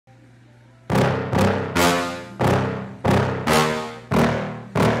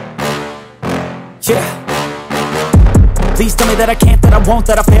Yeah. Please tell me that I can't, that I won't,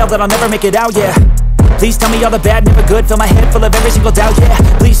 that I fail, that I'll never make it out, yeah. Please tell me all the bad, never good, fill my head full of every single doubt, yeah.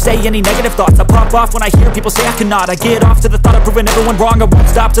 Please say any negative thoughts, I pop off when I hear people say I cannot. I get off to the thought of proving everyone wrong, I won't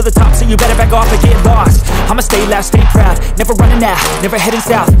stop to the top, so you better back off and get lost. I'ma stay loud, stay proud, never running out, never heading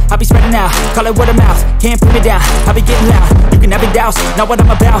south. I'll be spreading out, call it word of mouth, can't put me down, I'll be getting loud. You can have it douse, not what I'm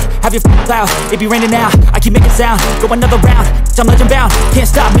about, have your cloud, it be raining now. I keep making sound, go another round, I'm legend bound, can't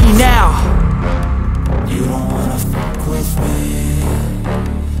stop me now. You don't wanna fuck with me,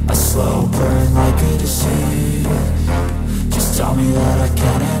 a slow burn like a disease. Just tell me that I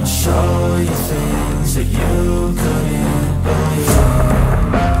can and I'll show you things that you couldn't believe.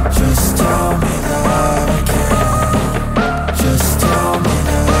 Just tell me that I can. Just tell me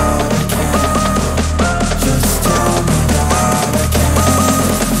that I can. Just tell me that I can.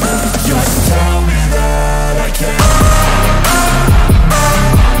 Just tell me that I can.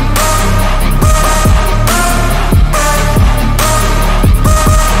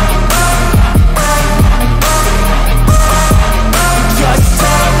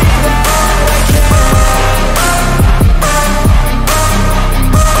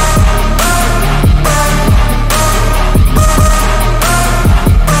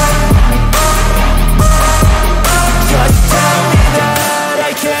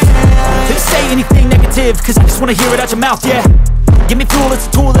 Anything negative, cause I just wanna hear it out your mouth, yeah. Give me fuel, it's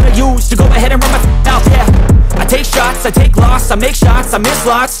a tool that I use to go ahead and run my mouth, yeah. I take shots, I take loss, I make shots, I miss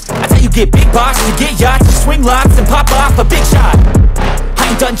lots. That's how you get big box, you get yachts, you swing lots and pop off a big shot.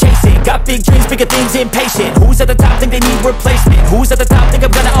 I ain't done chasing, got big dreams, bigger things, impatient. Who's at the top think they need replacement? Who's at the top think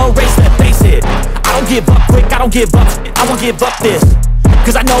I'm gonna erase them? Face it, I don't give up quick, I don't give up, I won't give up this.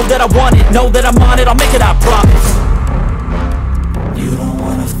 Cause I know that I want it, know that I'm on it, I'll make it, I promise.